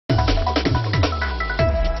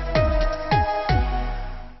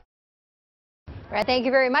Right, thank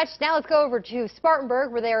you very much. Now let's go over to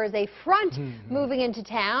Spartanburg, where there is a front moving into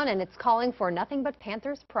town, and it's calling for nothing but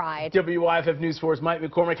Panthers pride. WYFF News 4's Mike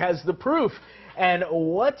McCormick has the proof and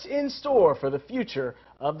what's in store for the future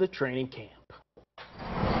of the training camp.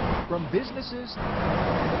 From businesses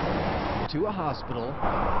to a hospital,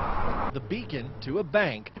 the Beacon to a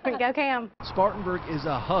bank. Go Cam. Spartanburg is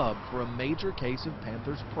a hub for a major case of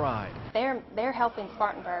Panthers pride. They're helping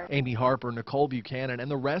Spartanburg. Amy Harper, Nicole Buchanan, and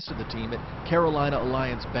the rest of the team at Carolina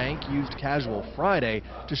Alliance Bank used Casual Friday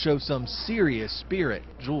to show some serious spirit,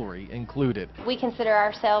 jewelry included. We consider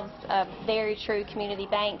ourselves a very true community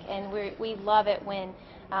bank, and we love it when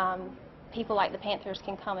people like the Panthers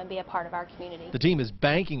can come and be a part of our community. The team is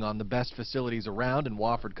banking on the best facilities around, and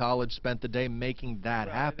Wofford College spent the day making that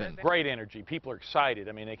happen. Great energy. People are excited.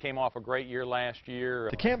 I mean, they came off a great year last year.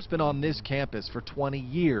 The camp's been on this campus for 20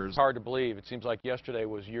 years. Hard to believe. It seems like yesterday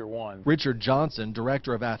was year one. Richard Johnson,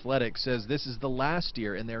 director of athletics, says this is the last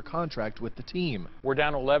year in their contract with the team. We're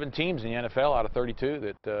down to 11 teams in the NFL out of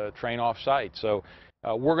 32 that train off-site. So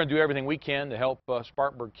we're going to do everything we can to help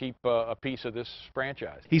Spartanburg keep a piece of this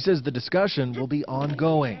franchise. He says the discussion will be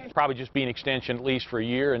ongoing. Probably just be an extension at least for a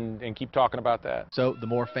year and keep talking about that. So the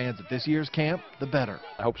more fans at this year's camp, the better.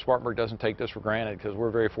 I hope Spartanburg doesn't take this for granted because we're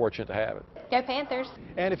very fortunate to have it. Go Panthers.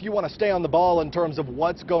 And if you want to stay on the ball in terms of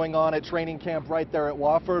what's going on at training camp right there at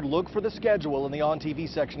Wofford, look for the schedule in the on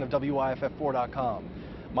TV section of WYFF4.com.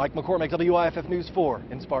 Mike McCormick, WYFF News 4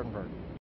 in Spartanburg.